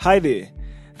Hi there.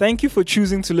 Thank you for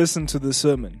choosing to listen to this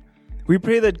sermon. We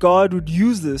pray that God would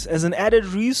use this as an added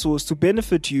resource to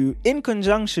benefit you in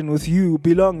conjunction with you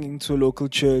belonging to a local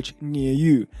church near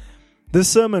you. This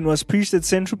sermon was preached at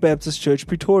Central Baptist Church,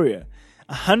 Pretoria.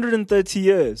 130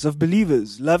 years of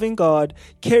believers loving God,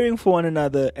 caring for one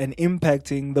another, and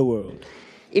impacting the world.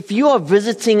 If you are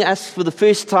visiting us for the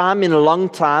first time in a long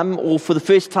time, or for the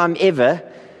first time ever,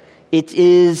 it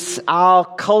is our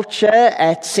culture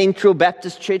at Central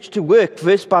Baptist Church to work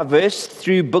verse by verse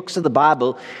through books of the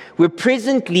Bible. We're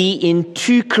presently in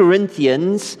 2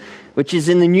 Corinthians, which is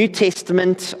in the New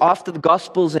Testament, after the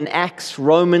Gospels and Acts,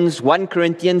 Romans, 1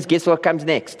 Corinthians. Guess what comes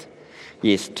next?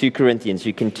 Yes, 2 Corinthians.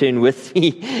 You can turn with me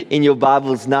in your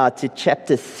Bibles now to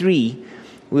chapter 3.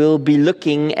 We'll be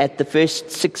looking at the first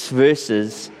 6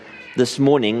 verses this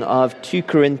morning of 2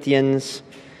 Corinthians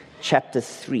chapter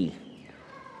 3.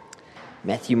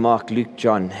 Matthew, Mark, Luke,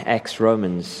 John, Acts,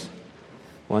 Romans,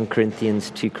 1 Corinthians,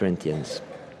 2 Corinthians.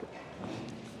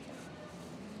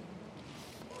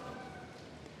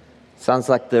 Sounds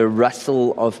like the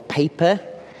rustle of paper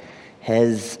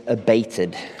has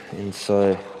abated. And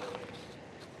so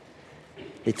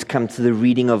let's come to the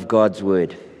reading of God's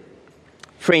word.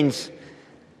 Friends,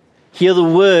 hear the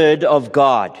word of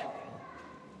God.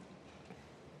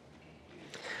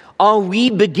 Are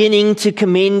we beginning to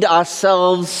commend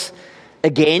ourselves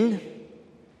again?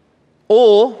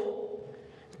 Or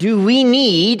do we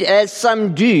need, as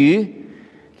some do,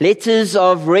 letters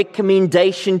of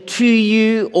recommendation to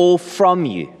you or from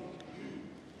you?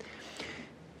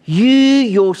 You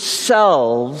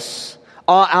yourselves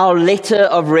are our letter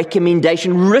of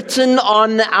recommendation, written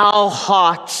on our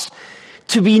hearts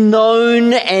to be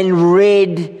known and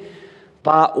read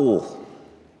by all.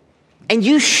 And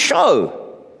you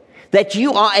show that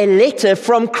you are a letter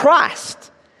from Christ,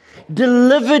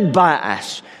 delivered by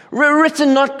us,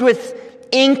 written not with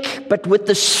ink, but with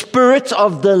the Spirit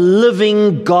of the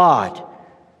living God.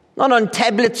 Not on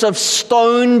tablets of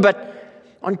stone,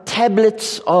 but on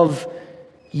tablets of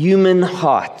human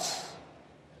hearts.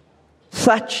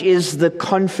 Such is the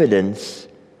confidence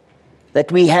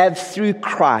that we have through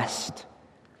Christ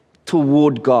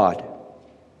toward God.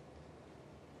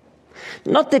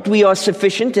 Not that we are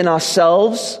sufficient in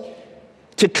ourselves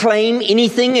to claim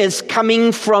anything as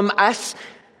coming from us,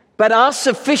 but our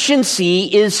sufficiency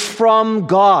is from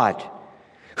God,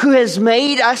 who has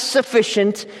made us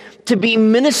sufficient to be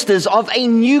ministers of a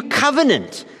new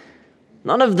covenant,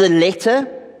 not of the letter,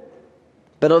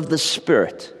 but of the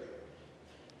Spirit.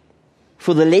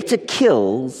 For the letter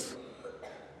kills,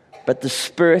 but the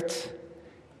Spirit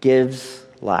gives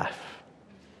life.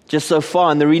 Just so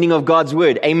far in the reading of God's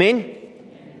word. Amen?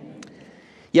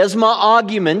 Here's my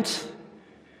argument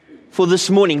for this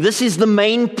morning. This is the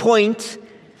main point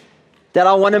that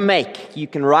I want to make. You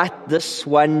can write this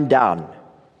one down.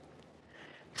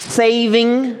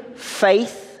 Saving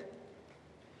faith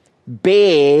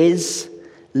bears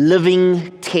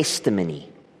living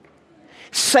testimony.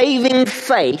 Saving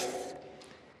faith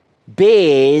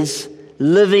bears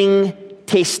living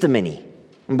testimony.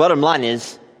 And bottom line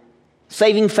is,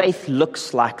 saving faith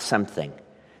looks like something.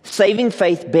 Saving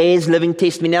faith bears living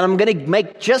testimony. Now I'm going to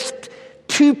make just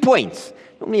 2 points.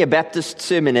 Normally a Baptist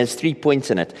sermon has 3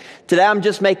 points in it. Today I'm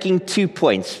just making 2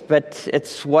 points, but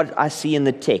it's what I see in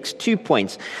the text. 2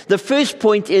 points. The first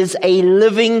point is a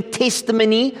living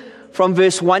testimony from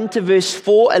verse 1 to verse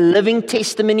 4. A living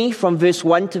testimony from verse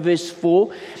 1 to verse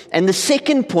 4. And the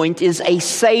second point is a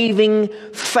saving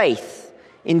faith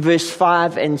in verse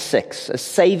 5 and 6. A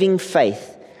saving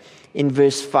faith in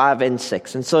verse 5 and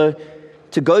 6. And so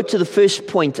to go to the first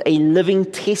point, a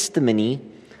living testimony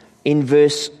in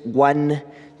verse 1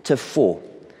 to 4.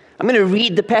 I'm going to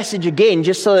read the passage again,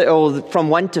 or from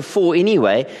 1 to 4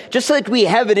 anyway, just so that we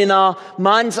have it in our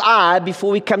mind's eye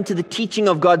before we come to the teaching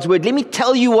of God's word. Let me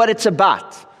tell you what it's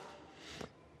about.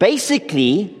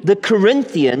 Basically, the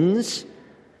Corinthians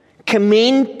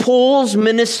commend Paul's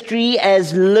ministry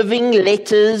as living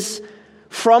letters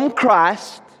from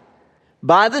Christ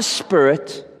by the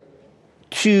Spirit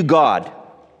to God.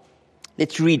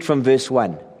 Let's read from verse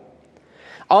 1.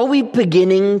 Are we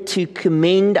beginning to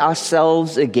commend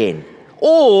ourselves again?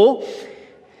 Or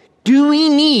do we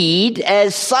need,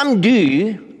 as some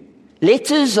do,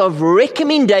 letters of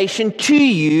recommendation to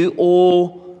you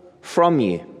or from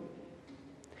you?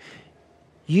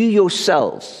 You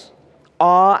yourselves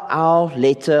are our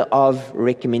letter of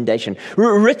recommendation,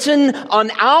 written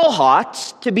on our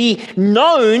hearts to be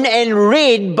known and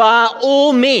read by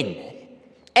all men.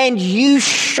 And you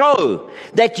show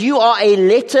that you are a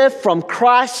letter from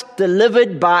Christ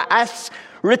delivered by us,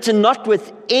 written not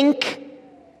with ink,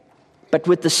 but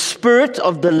with the Spirit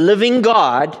of the living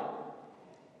God,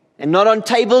 and not on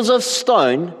tables of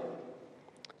stone,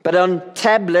 but on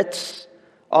tablets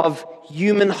of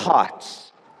human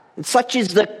hearts. And such is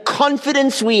the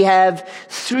confidence we have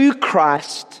through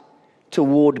Christ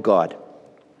toward God.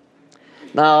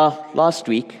 Now, last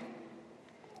week,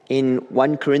 in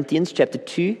 1 Corinthians chapter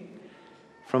 2,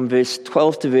 from verse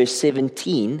 12 to verse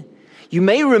 17, you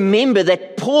may remember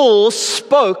that Paul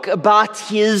spoke about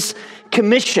his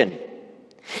commission.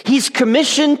 His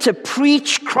commission to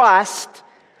preach Christ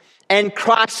and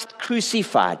Christ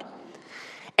crucified.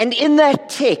 And in that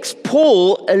text,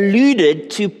 Paul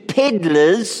alluded to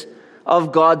peddlers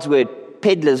of God's word.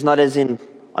 Peddlers, not as in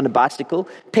on a bicycle.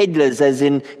 Peddlers, as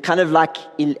in kind of like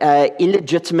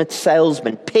illegitimate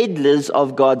salesmen. Peddlers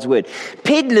of God's word.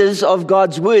 Peddlers of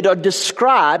God's word are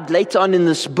described later on in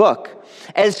this book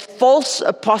as false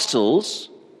apostles,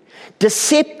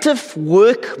 deceptive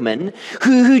workmen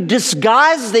who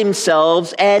disguise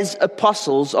themselves as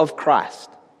apostles of Christ.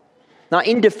 Now,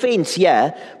 in defense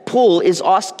here, Paul is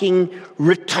asking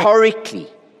rhetorically,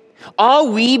 are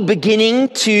we beginning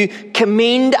to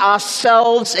commend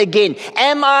ourselves again?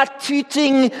 Am I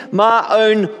tooting my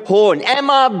own horn? Am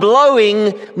I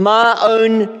blowing my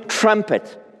own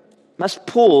trumpet? Must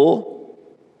Paul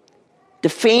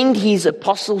defend his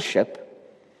apostleship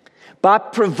by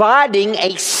providing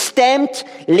a stamped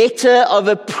letter of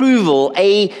approval,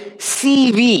 a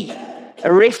CV,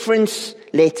 a reference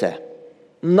letter?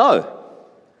 No.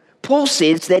 Paul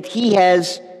says that he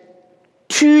has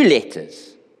two letters.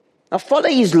 Now follow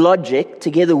his logic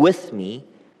together with me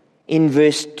in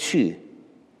verse 2.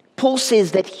 Paul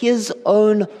says that his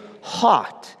own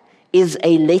heart is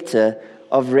a letter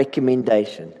of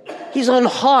recommendation. His own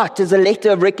heart is a letter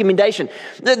of recommendation.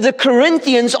 The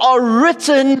Corinthians are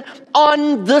written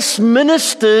on this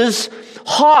minister's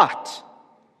heart.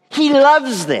 He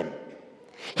loves them.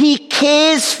 He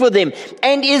cares for them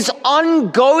and is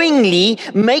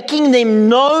ongoingly making them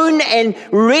known and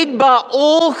read by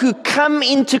all who come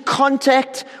into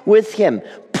contact with him.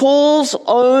 Paul's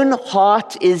own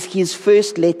heart is his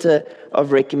first letter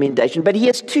of recommendation, but he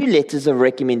has two letters of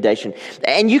recommendation.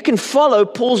 And you can follow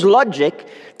Paul's logic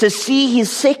to see his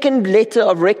second letter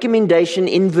of recommendation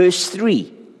in verse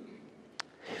 3.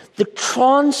 The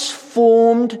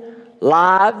transformed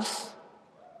lives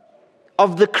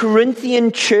of the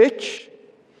Corinthian church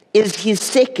is his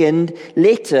second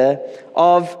letter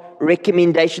of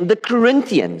recommendation. The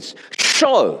Corinthians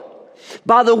show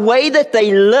by the way that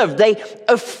they live, they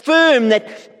affirm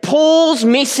that Paul's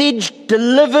message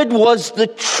delivered was the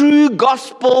true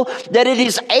gospel, that it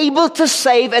is able to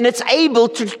save and it's able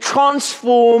to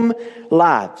transform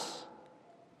lives.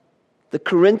 The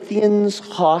Corinthians'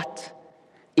 heart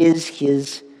is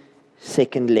his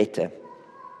second letter.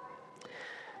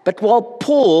 But while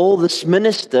Paul, this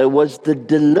minister, was the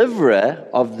deliverer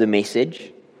of the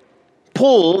message,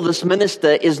 Paul, this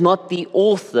minister, is not the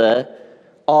author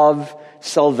of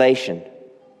salvation.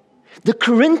 The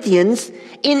Corinthians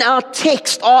in our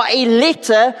text are a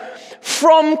letter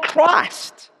from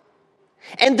Christ.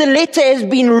 And the letter has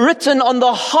been written on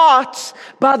the hearts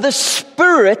by the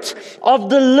Spirit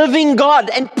of the living God.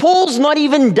 And Paul's not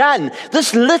even done.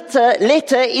 This letter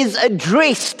is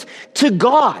addressed to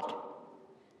God.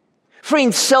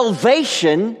 Friends,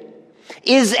 salvation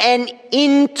is an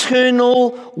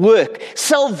internal work.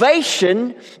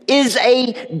 Salvation is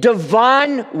a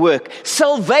divine work.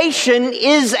 Salvation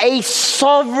is a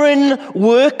sovereign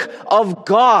work of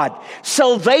God.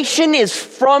 Salvation is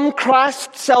from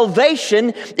Christ.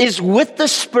 Salvation is with the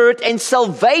Spirit, and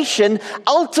salvation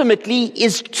ultimately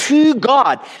is to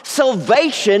God.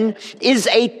 Salvation is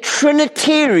a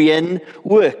Trinitarian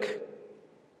work.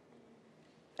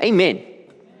 Amen.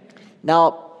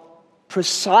 Now,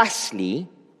 precisely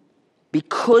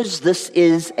because this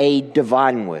is a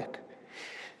divine work,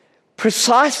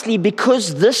 precisely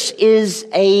because this is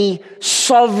a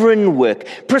sovereign work,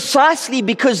 precisely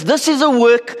because this is a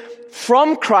work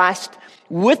from Christ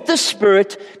with the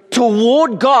Spirit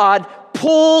toward God,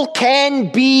 Paul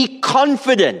can be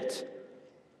confident.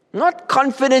 Not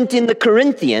confident in the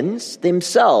Corinthians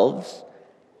themselves,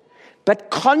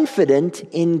 but confident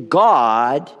in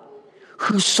God,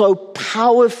 who so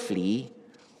powerfully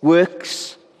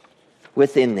works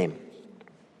within them.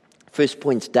 First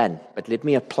point's done, but let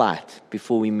me apply it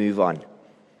before we move on.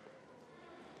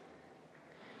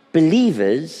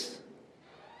 Believers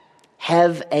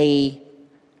have a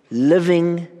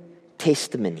living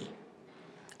testimony.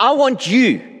 I want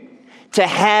you to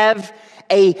have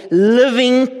a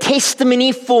living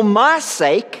testimony for my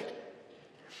sake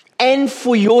and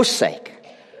for your sake.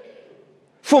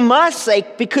 For my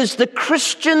sake, because the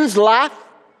Christian's life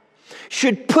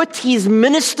should put his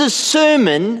minister's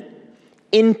sermon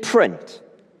in print.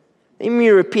 Let me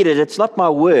repeat it. It's not my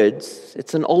words.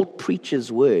 It's an old preacher's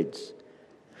words.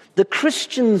 The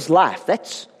Christian's life,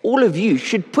 that's all of you,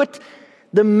 should put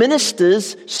the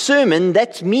minister's sermon,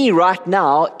 that's me right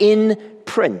now, in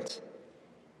print.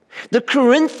 The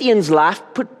Corinthians' life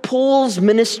put Paul's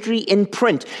ministry in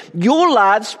print. Your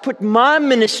lives put my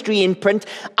ministry in print.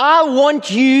 I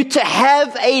want you to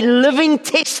have a living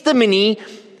testimony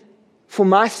for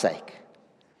my sake.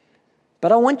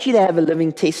 But I want you to have a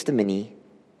living testimony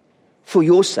for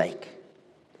your sake.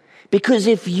 Because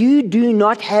if you do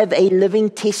not have a living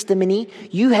testimony,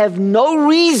 you have no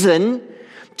reason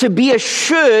to be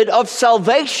assured of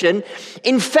salvation.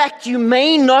 In fact, you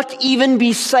may not even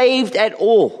be saved at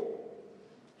all.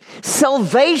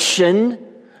 Salvation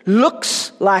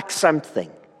looks like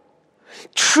something.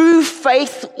 True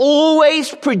faith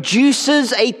always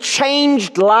produces a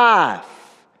changed life.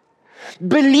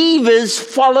 Believers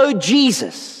follow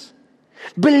Jesus.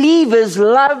 Believers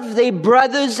love their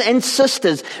brothers and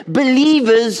sisters.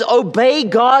 Believers obey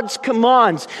God's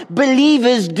commands.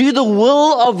 Believers do the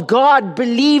will of God.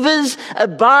 Believers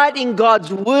abide in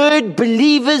God's word.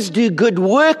 Believers do good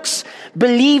works.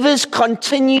 Believers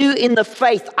continue in the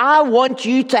faith. I want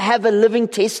you to have a living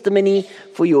testimony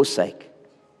for your sake.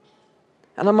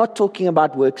 And I'm not talking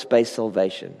about works-based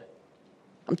salvation.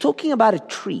 I'm talking about a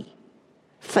tree.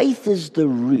 Faith is the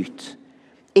root.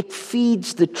 It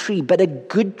feeds the tree, but a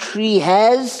good tree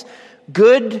has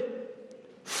good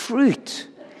fruit.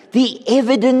 The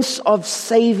evidence of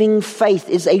saving faith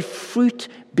is a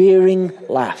fruit-bearing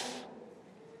life.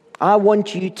 I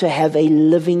want you to have a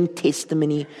living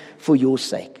testimony for your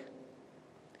sake.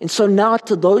 And so now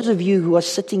to those of you who are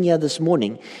sitting here this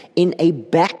morning in a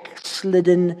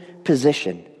backslidden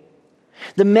position,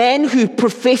 the man who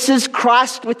professes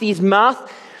Christ with his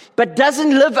mouth but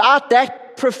doesn't live out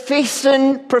that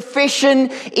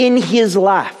profession in his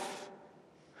life.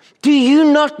 Do you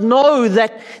not know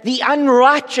that the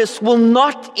unrighteous will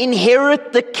not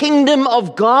inherit the kingdom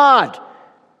of God?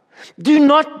 Do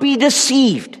not be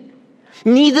deceived.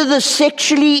 Neither the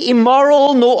sexually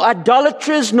immoral, nor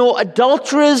idolaters, nor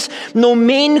adulterers, nor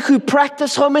men who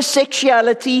practice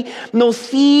homosexuality, nor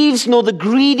thieves, nor the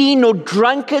greedy, nor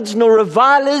drunkards, nor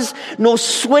revilers, nor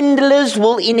swindlers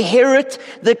will inherit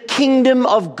the kingdom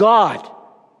of God.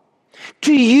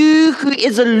 To you who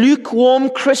is a lukewarm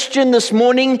Christian this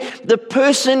morning, the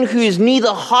person who is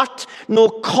neither hot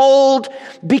nor cold,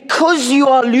 because you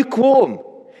are lukewarm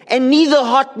and neither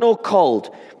hot nor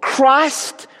cold,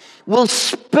 Christ will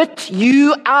spit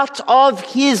you out of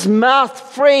his mouth,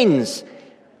 friends.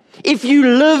 If you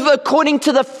live according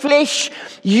to the flesh,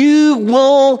 you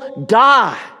will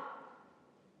die.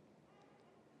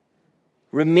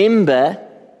 Remember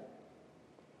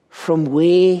from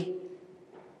where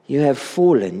you have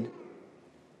fallen,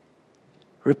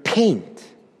 repent,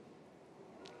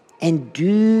 and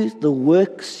do the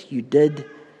works you did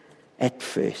at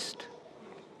first.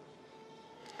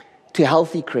 To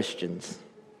healthy Christians,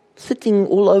 sitting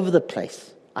all over the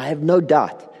place, I have no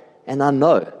doubt, and I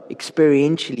know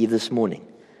experientially this morning,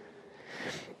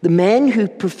 the man who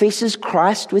professes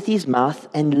Christ with his mouth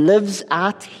and lives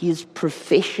out his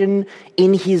profession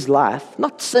in his life,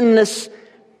 not sinless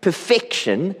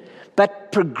perfection,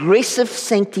 but progressive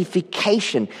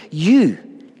sanctification. You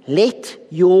let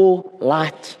your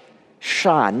light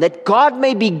shine, that God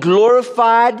may be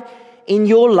glorified in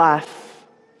your life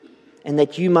and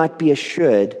that you might be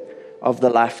assured of the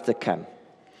life to come.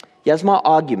 Here's my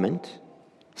argument.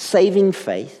 Saving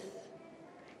faith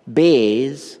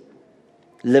bears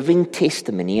living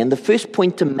testimony. And the first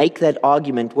point to make that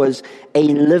argument was a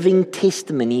living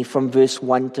testimony from verse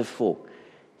 1 to 4.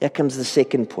 Here comes the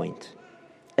second point.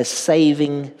 A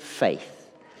saving faith.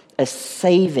 A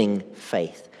saving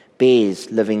faith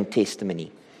bears living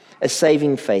testimony. A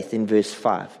saving faith in verse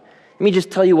 5. Let me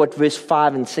just tell you what verse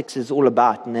 5 and 6 is all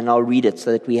about, and then I'll read it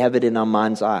so that we have it in our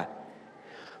mind's eye.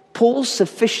 Paul's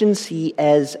sufficiency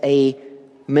as a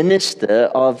minister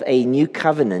of a new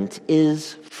covenant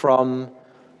is from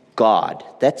God.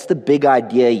 That's the big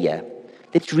idea here.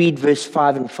 Let's read verse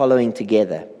 5 and following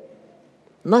together.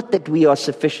 Not that we are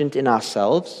sufficient in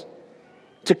ourselves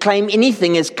to claim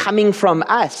anything as coming from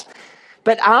us,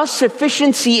 but our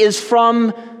sufficiency is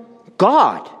from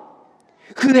God,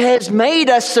 who has made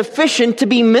us sufficient to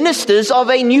be ministers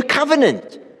of a new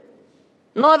covenant,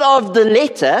 not of the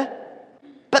letter,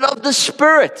 but of the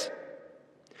Spirit.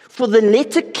 For the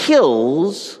letter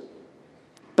kills,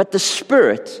 but the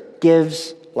Spirit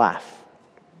gives life.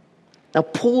 Now,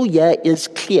 Paul here is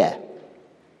clear.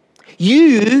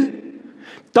 You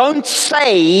don't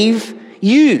save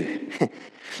you.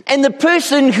 And the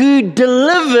person who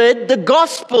delivered the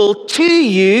gospel to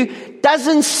you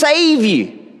doesn't save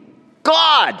you.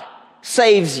 God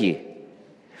saves you.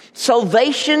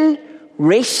 Salvation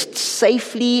rests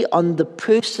safely on the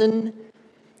person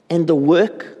and the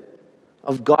work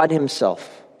of God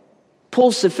himself.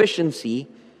 Paul's sufficiency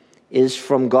is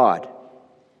from God.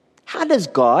 How does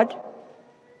God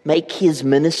make his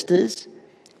ministers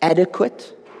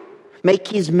adequate? Make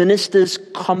his ministers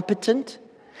competent?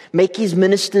 Make his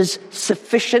ministers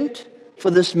sufficient for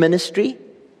this ministry?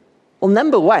 Well,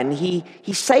 number one, he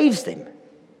saves them.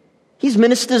 His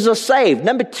ministers are saved.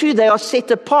 Number two, they are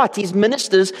set apart. His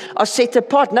ministers are set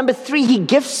apart. Number three, he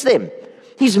gifts them.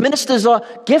 His ministers are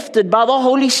gifted by the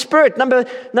Holy Spirit.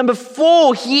 Number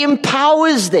four, he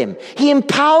empowers them. He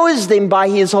empowers them by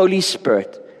his Holy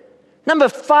Spirit. Number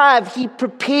five, he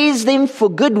prepares them for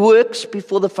good works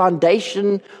before the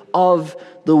foundation of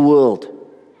the world.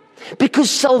 Because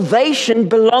salvation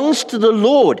belongs to the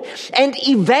Lord, and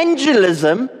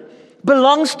evangelism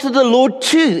belongs to the Lord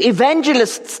too.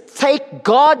 Evangelists take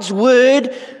God's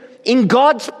word in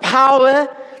God's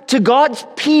power to God's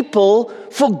people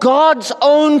for God's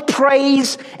own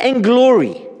praise and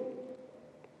glory.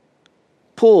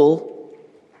 Paul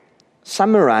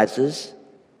summarizes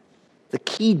the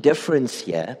key difference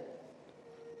here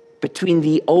between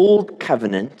the old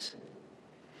covenant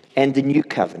and the new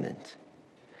covenant.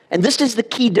 And this is the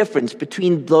key difference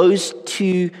between those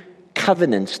two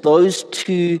covenants, those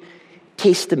two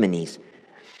testimonies.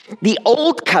 The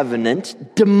old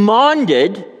covenant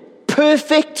demanded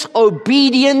perfect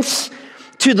obedience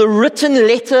to the written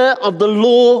letter of the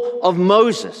law of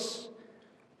Moses.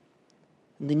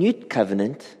 The new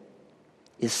covenant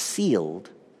is sealed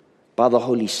by the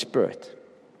Holy Spirit.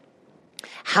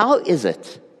 How is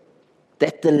it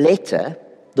that the letter,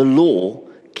 the law,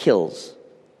 kills?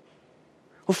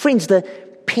 Well, friends, the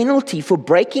penalty for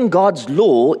breaking God's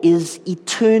law is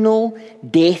eternal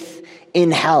death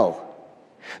in hell.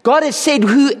 God has said,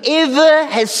 whoever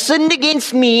has sinned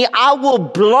against me, I will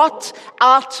blot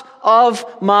out of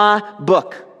my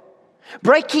book.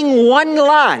 Breaking one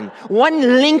line, one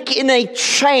link in a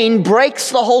chain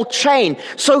breaks the whole chain.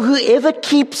 So whoever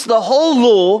keeps the whole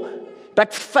law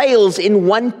but fails in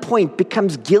one point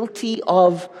becomes guilty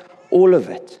of all of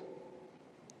it.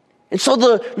 And so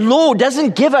the law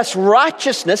doesn't give us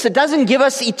righteousness. It doesn't give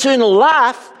us eternal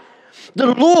life. The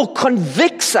law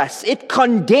convicts us. It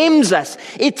condemns us.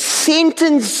 It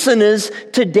sentences sinners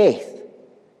to death.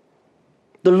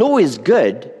 The law is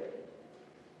good,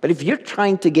 but if you're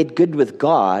trying to get good with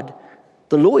God,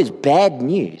 the law is bad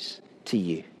news to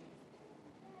you.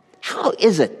 How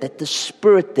is it that the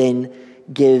Spirit then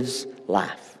gives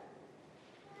life?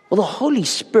 Well, the Holy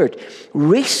Spirit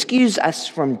rescues us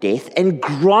from death and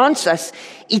grants us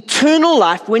eternal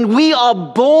life when we are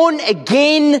born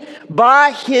again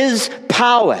by his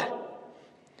power.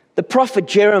 The prophet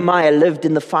Jeremiah lived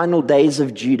in the final days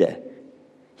of Judah.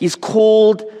 He's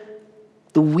called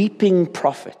the weeping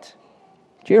prophet.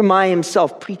 Jeremiah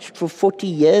himself preached for 40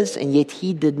 years, and yet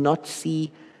he did not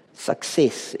see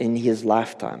success in his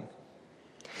lifetime.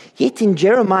 Yet in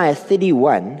Jeremiah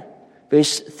 31,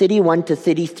 verse 31 to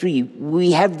 33,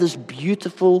 we have this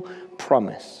beautiful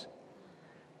promise.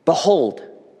 Behold,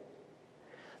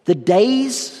 the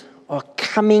days are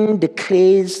coming,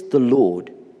 declares the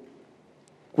Lord,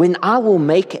 when I will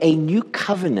make a new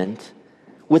covenant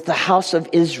with the house of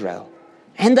Israel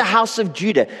and the house of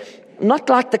Judah. Not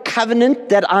like the covenant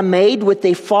that I made with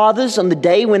their fathers on the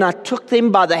day when I took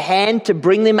them by the hand to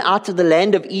bring them out of the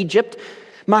land of Egypt.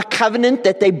 My covenant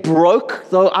that they broke,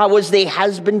 though I was their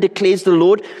husband, declares the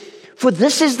Lord. For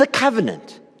this is the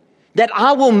covenant that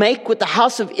I will make with the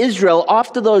house of Israel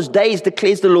after those days,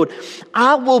 declares the Lord.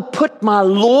 I will put my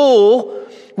law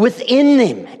within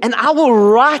them, and I will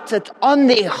write it on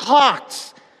their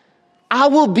hearts. I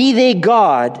will be their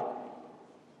God,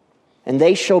 and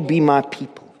they shall be my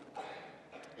people.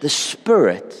 The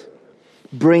Spirit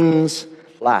brings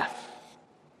life.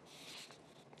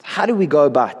 How do we go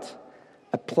about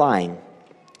applying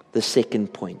the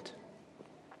second point?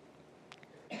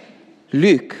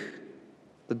 Luke,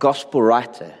 the gospel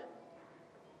writer,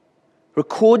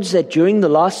 records that during the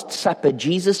Last Supper,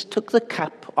 Jesus took the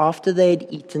cup after they had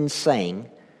eaten, saying,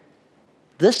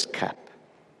 "This cup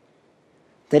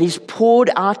that is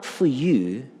poured out for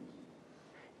you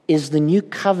is the new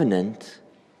covenant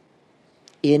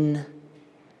in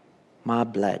my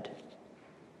blood."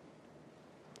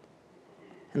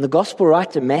 And the gospel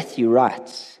writer Matthew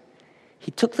writes,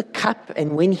 he took the cup,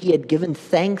 and when he had given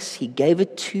thanks, he gave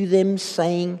it to them,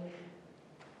 saying,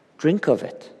 "Drink of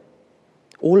it,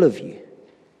 all of you.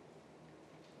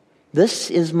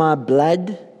 This is my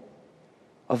blood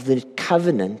of the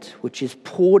covenant which is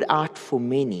poured out for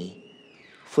many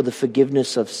for the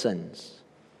forgiveness of sins.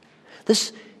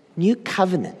 This new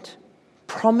covenant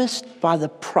promised by the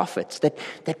prophets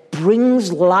that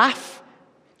brings life,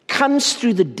 comes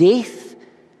through the death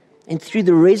and through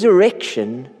the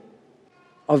resurrection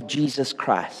of Jesus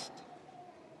Christ.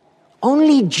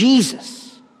 Only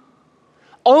Jesus.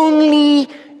 Only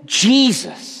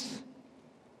Jesus.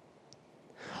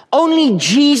 Only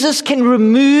Jesus can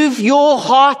remove your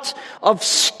heart of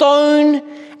stone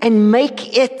and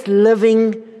make it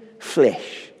living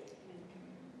flesh.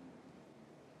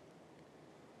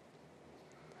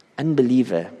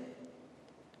 Unbeliever,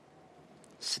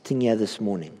 sitting here this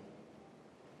morning,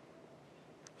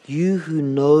 you who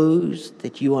knows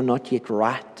that you are not yet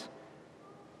right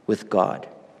with God,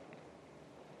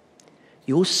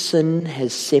 your sin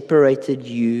has separated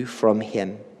you from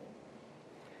Him,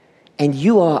 and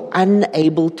you are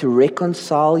unable to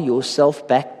reconcile yourself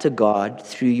back to God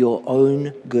through your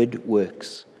own good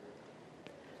works.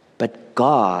 But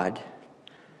God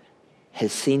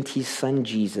has sent His Son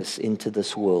Jesus into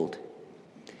this world.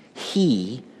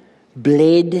 He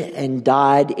bled and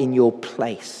died in your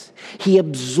place. He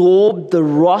absorbed the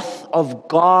wrath of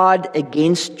God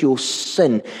against your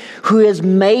sin, who has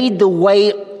made the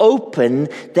way open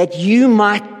that you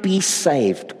might be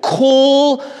saved.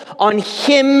 Call on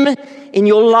Him in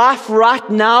your life right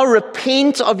now.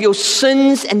 Repent of your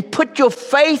sins and put your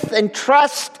faith and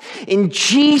trust in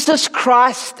Jesus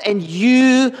Christ, and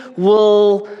you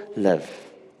will live.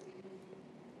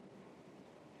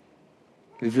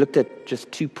 We've looked at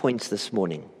just 2 points this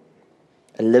morning.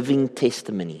 A living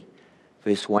testimony,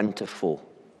 verse 1 to 4.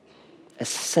 A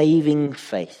saving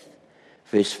faith,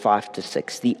 verse 5 to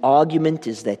 6. The argument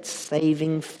is that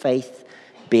saving faith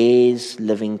bears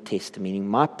living testimony.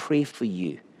 My prayer for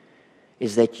you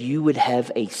is that you would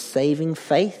have a saving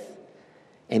faith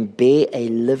and bear a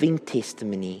living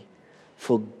testimony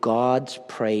for God's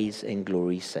praise and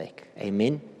glory's sake.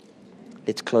 Amen.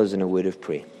 Let's close in a word of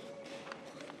prayer.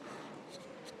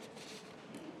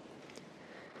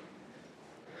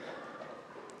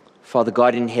 Father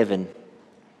God in heaven,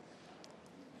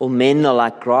 all men are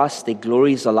like grass, their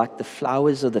glories are like the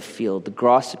flowers of the field. The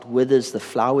grass it withers, the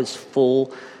flowers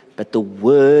fall, but the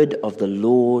word of the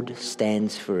Lord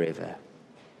stands forever.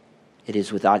 It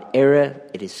is without error,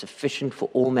 it is sufficient for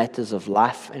all matters of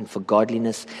life and for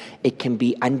godliness. It can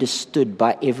be understood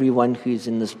by everyone who is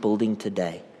in this building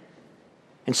today.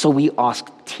 And so we ask,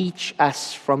 teach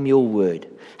us from your word.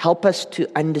 Help us to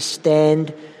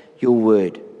understand your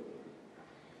word.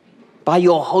 By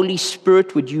your Holy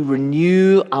Spirit, would you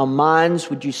renew our minds?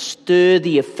 Would you stir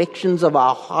the affections of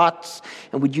our hearts?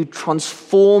 And would you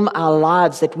transform our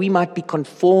lives that we might be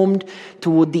conformed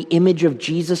toward the image of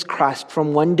Jesus Christ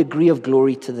from one degree of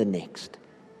glory to the next?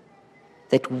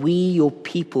 That we, your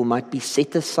people, might be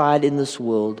set aside in this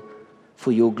world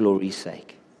for your glory's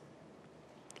sake.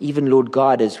 Even, Lord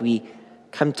God, as we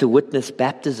come to witness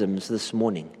baptisms this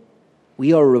morning,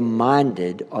 we are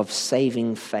reminded of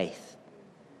saving faith.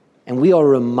 And we are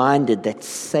reminded that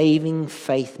saving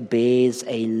faith bears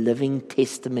a living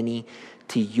testimony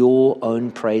to your own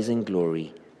praise and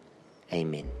glory.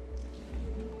 Amen.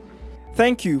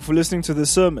 Thank you for listening to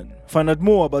this sermon. Find out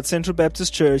more about Central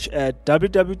Baptist Church at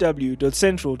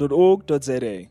www.central.org.za.